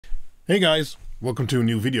Hey guys, welcome to a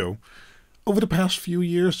new video. Over the past few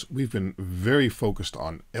years, we've been very focused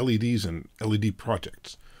on LEDs and LED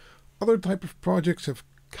projects. Other type of projects have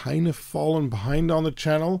kind of fallen behind on the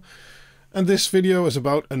channel, and this video is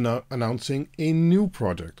about announcing a new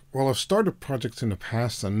project. While I've started projects in the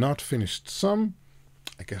past and not finished some,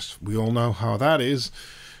 I guess we all know how that is,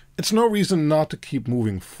 it's no reason not to keep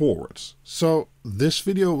moving forwards. So this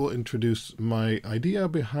video will introduce my idea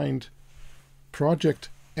behind Project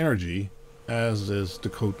Energy, as is the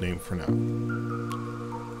code name for now.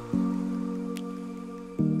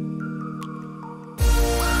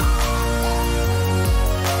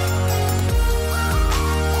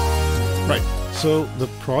 Right, so the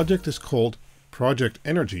project is called Project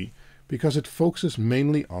Energy because it focuses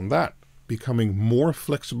mainly on that, becoming more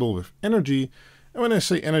flexible with energy. And when I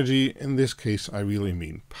say energy, in this case, I really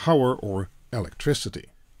mean power or electricity.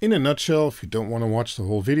 In a nutshell, if you don't want to watch the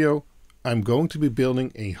whole video, I'm going to be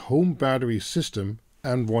building a home battery system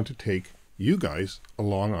and want to take you guys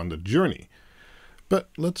along on the journey. But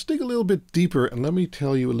let's dig a little bit deeper and let me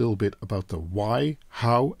tell you a little bit about the why,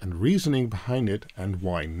 how, and reasoning behind it and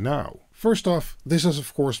why now. First off, this has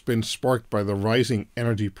of course been sparked by the rising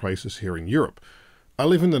energy prices here in Europe. I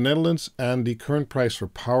live in the Netherlands and the current price for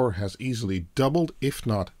power has easily doubled, if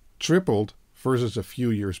not tripled, versus a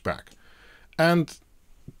few years back. And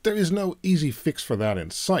there is no easy fix for that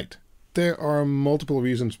in sight. There are multiple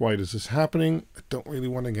reasons why this is happening. I don't really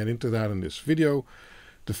want to get into that in this video.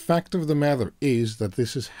 The fact of the matter is that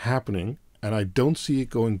this is happening, and I don't see it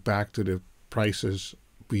going back to the prices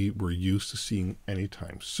we were used to seeing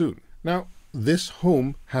anytime soon. Now, this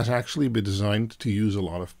home has actually been designed to use a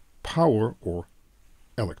lot of power or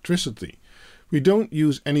electricity. We don't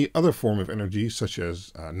use any other form of energy such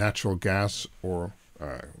as natural gas or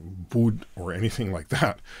wood or anything like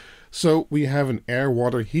that. So we have an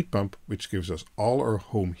air-water heat pump which gives us all our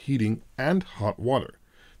home heating and hot water.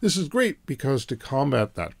 This is great because to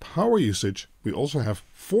combat that power usage, we also have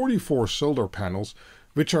 44 solar panels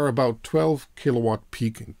which are about 12 kilowatt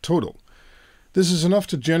peak in total. This is enough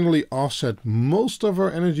to generally offset most of our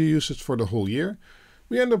energy usage for the whole year.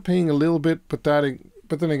 We end up paying a little bit, but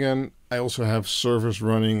then again, I also have servers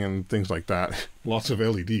running and things like that, lots of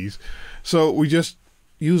LEDs. So we just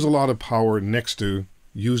use a lot of power next to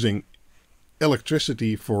using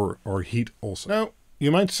electricity for our heat also. Now,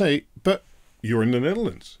 you might say, but you're in the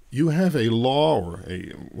Netherlands. You have a law or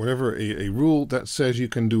a rule that says you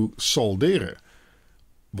can do solderen.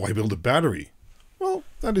 Why build a battery? Well,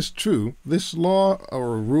 that is true. This law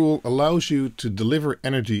or rule allows you to deliver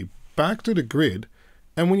energy back to the grid,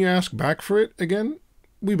 and when you ask back for it again,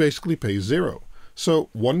 we basically pay zero. So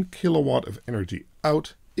 1 kilowatt of energy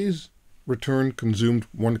out is returned consumed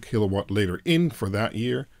 1 kilowatt later in for that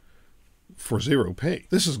year for zero pay.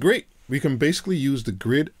 This is great. We can basically use the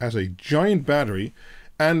grid as a giant battery,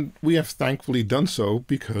 and we have thankfully done so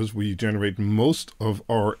because we generate most of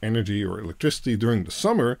our energy or electricity during the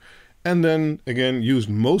summer and then again use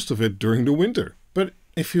most of it during the winter. But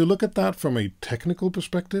if you look at that from a technical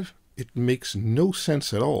perspective, it makes no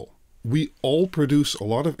sense at all. We all produce a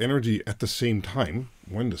lot of energy at the same time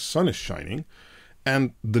when the sun is shining,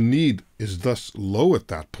 and the need is thus low at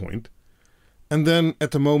that point. And then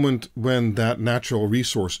at the moment when that natural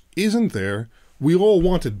resource isn't there, we all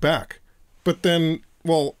want it back. But then,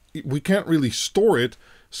 well, we can't really store it,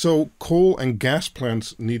 so coal and gas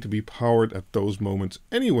plants need to be powered at those moments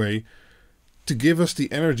anyway to give us the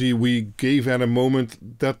energy we gave at a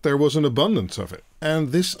moment that there was an abundance of it.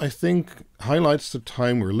 And this, I think, highlights the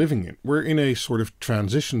time we're living in. We're in a sort of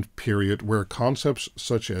transition period where concepts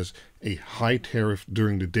such as a high tariff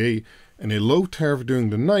during the day and a low tariff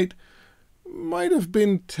during the night might have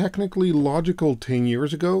been technically logical 10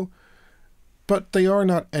 years ago, but they are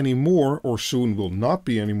not anymore, or soon will not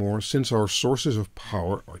be anymore, since our sources of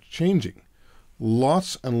power are changing.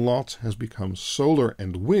 Lots and lots has become solar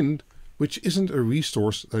and wind, which isn't a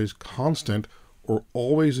resource that is constant or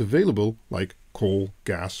always available like coal,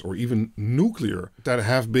 gas, or even nuclear that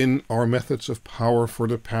have been our methods of power for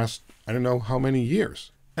the past, I don't know how many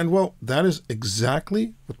years. And well, that is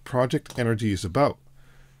exactly what Project Energy is about.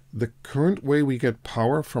 The current way we get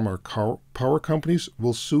power from our power companies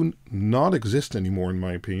will soon not exist anymore, in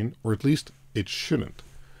my opinion, or at least it shouldn't.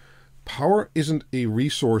 Power isn't a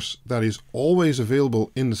resource that is always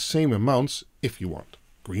available in the same amounts, if you want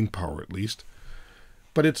green power at least,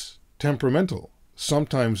 but it's temperamental.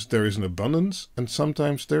 Sometimes there is an abundance and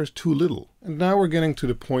sometimes there's too little. And now we're getting to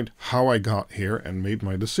the point how I got here and made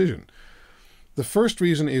my decision. The first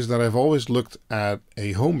reason is that I've always looked at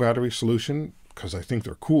a home battery solution because I think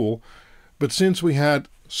they're cool, but since we had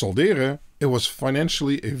solderen, it was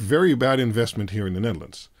financially a very bad investment here in the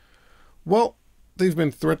Netherlands. Well, they've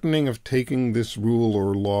been threatening of taking this rule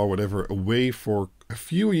or law, whatever, away for a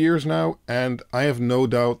few years now, and I have no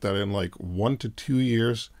doubt that in like 1 to 2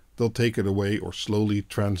 years, they'll take it away or slowly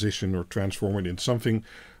transition or transform it into something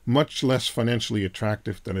much less financially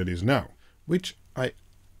attractive than it is now, which I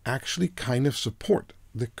actually kind of support.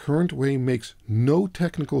 The current way makes no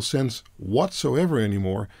technical sense whatsoever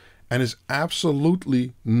anymore and is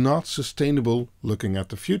absolutely not sustainable looking at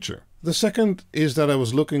the future. The second is that I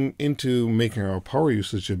was looking into making our power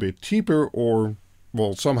usage a bit cheaper, or,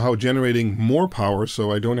 well, somehow generating more power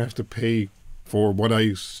so I don't have to pay for what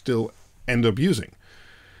I still end up using.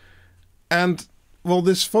 And, well,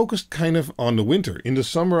 this focused kind of on the winter. In the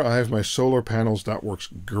summer, I have my solar panels. That works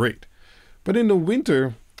great. But in the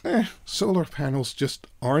winter, solar panels just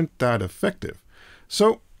aren't that effective.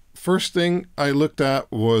 So, first thing I looked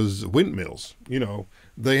at was windmills. You know,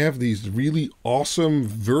 they have these really awesome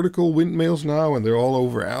vertical windmills now, and they're all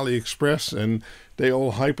over AliExpress, and they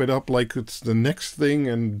all hype it up like it's the next thing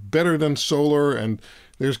and better than solar, and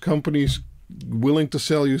there's companies willing to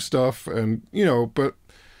sell you stuff, and, you know, but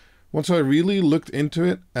once I really looked into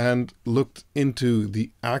it and looked into the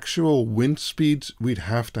actual wind speeds we'd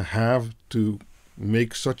have to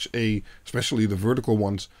make such a, especially the vertical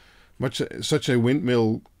ones, such a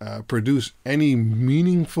windmill produce any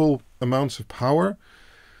meaningful amounts of power,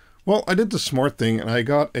 well, I did the smart thing and I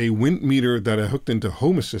got a wind meter that I hooked into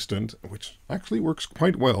Home Assistant, which actually works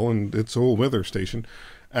quite well, and it's a whole weather station.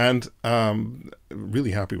 And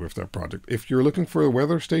really happy with that project. If you're looking for a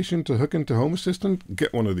weather station to hook into Home Assistant,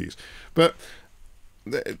 get one of these. But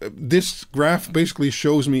this graph basically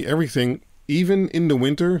shows me everything, even in the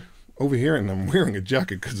winter over here, and I'm wearing a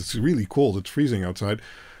jacket because it's really cold, it's freezing outside.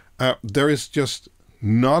 There is just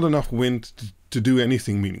not enough wind to do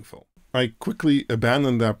anything meaningful. I quickly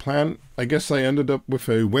abandoned that plan. I guess I ended up with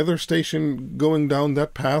a weather station going down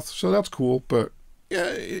that path, so that's cool, but yeah,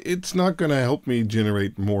 it's not going to help me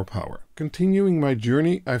generate more power. Continuing my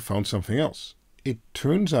journey, I found something else. It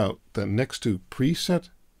turns out that next to preset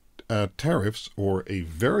tariffs, or a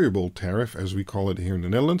variable tariff as we call it here in the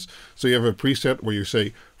Netherlands, so you have a preset where you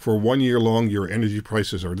say for 1 year long your energy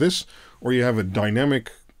prices are this, or you have a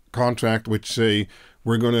dynamic contract which say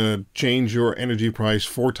we're going to change your energy price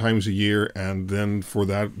 4 times a year, and then for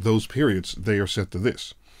those periods they are set to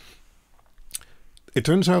this. It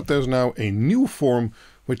turns out there's now a new form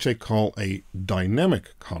which they call a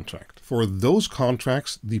dynamic contract. For those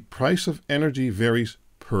contracts, the price of energy varies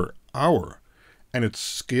per hour, and it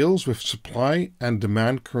scales with supply and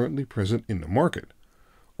demand currently present in the market.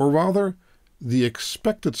 Or rather, the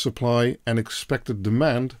expected supply and expected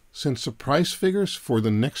demand, since the price figures for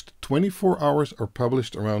the next 24 hours are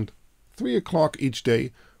published around 3 o'clock each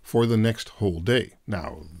day for the next whole day.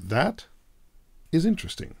 Now, that is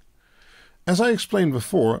interesting. As I explained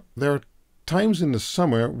before, there are times in the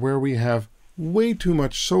summer where we have way too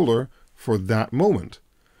much solar for that moment.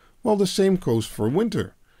 Well, the same goes for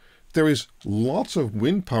winter. There is lots of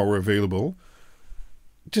wind power available,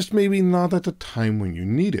 just maybe not at the time when you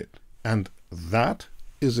need it. And that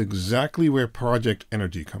is exactly where Project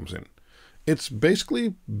Energy comes in. It's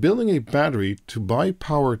basically building a battery to buy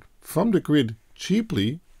power from the grid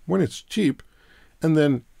cheaply when it's cheap, and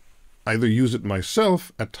then either use it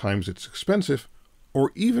myself, at times it's expensive,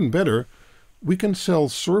 or even better, we can sell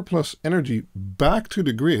surplus energy back to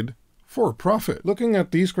the grid for a profit. Looking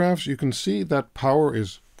at these graphs, you can see that power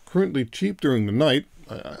is currently cheap during the night.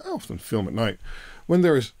 I often film at night, when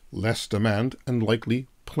there is less demand and likely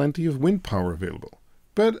plenty of wind power available.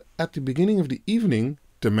 But at the beginning of the evening,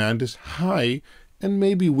 demand is high, and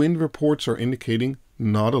maybe wind reports are indicating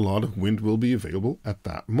not a lot of wind will be available at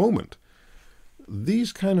that moment.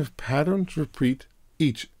 These kind of patterns repeat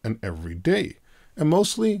each and every day, and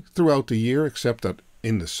mostly throughout the year, except that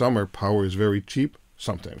in the summer power is very cheap.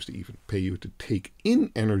 Sometimes they even pay you to take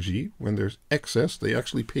in energy when there's excess. They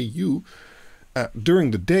actually pay you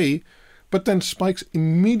during the day, but then spikes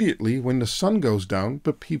immediately when the sun goes down,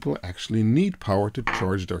 but people actually need power to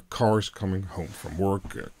charge their cars coming home from work,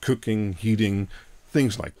 cooking, heating,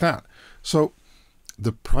 things like that. So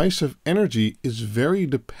the price of energy is very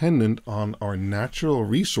dependent on our natural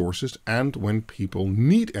resources and when people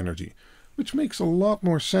need energy, which makes a lot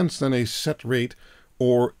more sense than a set rate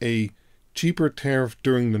or a cheaper tariff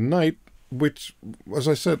during the night, which, as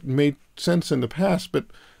I said, made sense in the past, but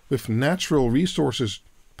with natural resources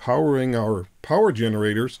powering our power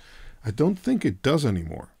generators, I don't think it does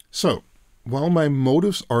anymore. So, while my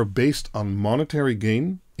motives are based on monetary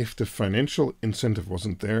gain, if the financial incentive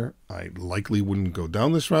wasn't there, I likely wouldn't go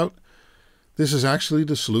down this route. This is actually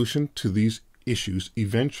the solution to these issues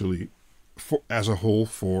eventually, as a whole,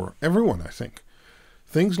 for everyone, I think.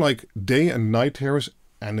 Things like day and night tariffs,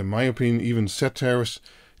 and in my opinion even set tariffs,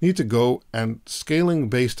 need to go, and scaling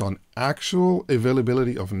based on actual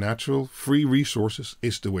availability of natural free resources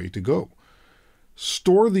is the way to go.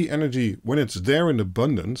 Store the energy when it's there in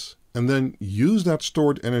abundance, and then use that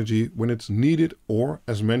stored energy when it's needed, or,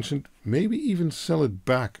 as mentioned, maybe even sell it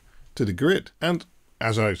back to the grid. And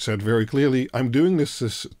as I said very clearly, I'm doing this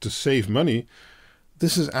to save money.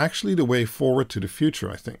 This is actually the way forward to the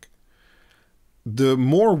future, I think. The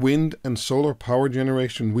more wind and solar power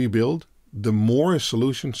generation we build, the more a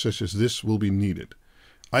solution such as this will be needed,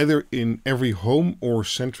 either in every home or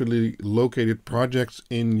centrally located projects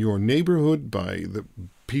in your neighborhood by the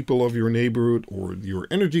people of your neighborhood or your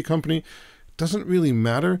energy company. Doesn't really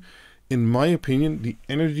matter. In my opinion, the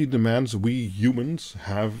energy demands we humans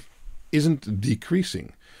have isn't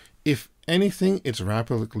decreasing. If anything, it's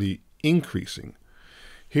rapidly increasing.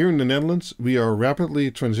 Here in the Netherlands, we are rapidly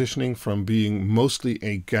transitioning from being mostly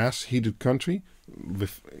a gas-heated country,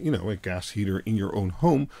 with, a gas heater in your own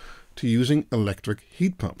home, to using electric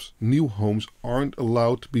heat pumps. New homes aren't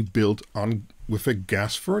allowed to be built with a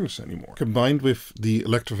gas furnace anymore. Combined with the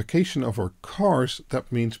electrification of our cars, that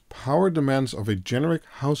means power demands of a generic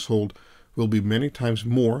household will be many times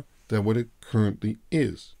more than what it currently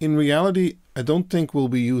is. In reality, I don't think we'll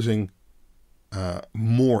be using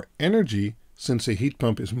more energy, since a heat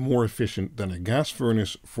pump is more efficient than a gas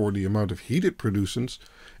furnace for the amount of heat it produces,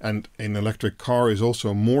 and an electric car is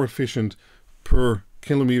also more efficient per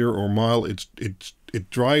kilometer or mile it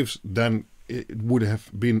drives than it would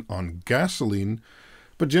have been on gasoline.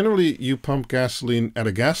 But generally you pump gasoline at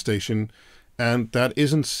a gas station, and that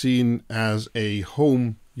isn't seen as a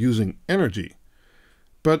home using energy.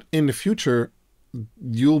 But in the future,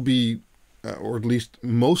 you'll be or at least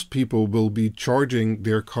most people will be charging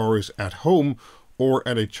their cars at home or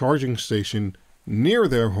at a charging station near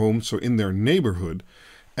their home, so in their neighborhood.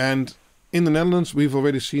 And in the Netherlands, we've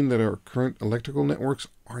already seen that our current electrical networks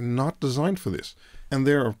are not designed for this. And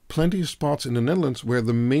there are plenty of spots in the Netherlands where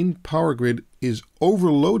the main power grid is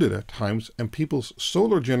overloaded at times, and people's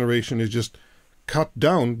solar generation is just cut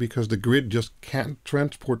down because the grid just can't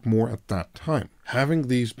transport more at that time. Having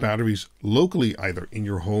these batteries locally, either in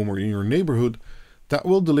your home or in your neighborhood, that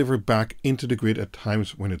will deliver back into the grid at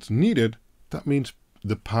times when it's needed. That means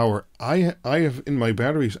the power I have in my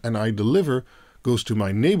batteries and I deliver goes to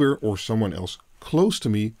my neighbor or someone else close to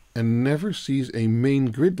me and never sees a main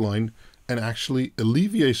grid line, and actually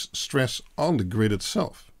alleviates stress on the grid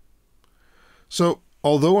itself. So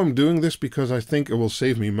although I'm doing this because I think it will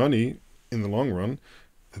save me money in the long run,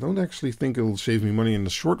 I don't actually think it'll save me money in the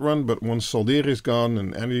short run. But once Salderen is gone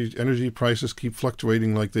and energy prices keep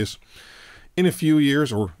fluctuating like this, in a few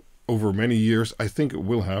years or over many years, I think it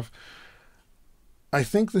will have. I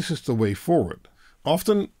think this is the way forward.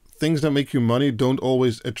 Often things that make you money don't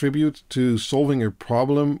always attribute to solving a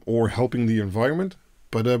problem or helping the environment,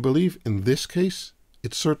 but I believe in this case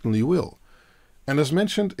it certainly will. And as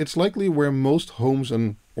mentioned, it's likely where most homes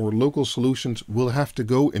or local solutions will have to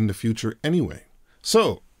go in the future anyway.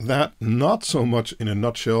 So that, not so much in a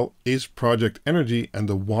nutshell, is Project Energy and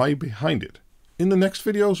the why behind it. In the next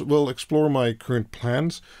videos, we'll explore my current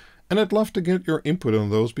plans, and I'd love to get your input on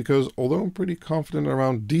those, because although I'm pretty confident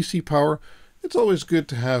around DC power, it's always good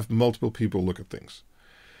to have multiple people look at things.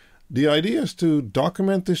 The idea is to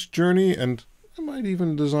document this journey, and I might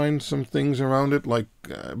even design some things around it, like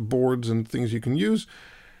boards and things you can use.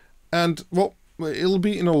 And, well, it'll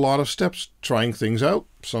be in a lot of steps, trying things out.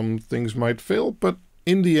 Some things might fail, but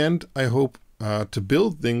in the end, I hope to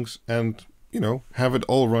build things and, have it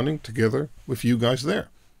all running together with you guys there.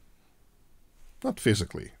 Not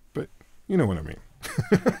physically, but you know what I mean.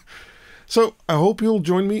 So I hope you'll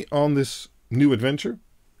join me on this new adventure.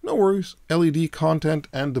 No worries, LED content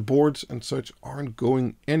and the boards and such aren't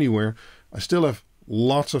going anywhere. I still have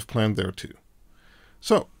lots of planned there too.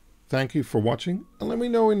 So, thank you for watching, and let me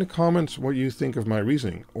know in the comments what you think of my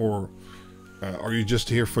reasoning. Or are you just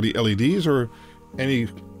here for the LEDs, or any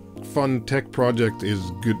fun tech project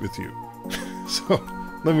is good with you? So,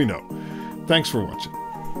 let me know. Thanks for watching.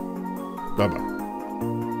 Bye-bye.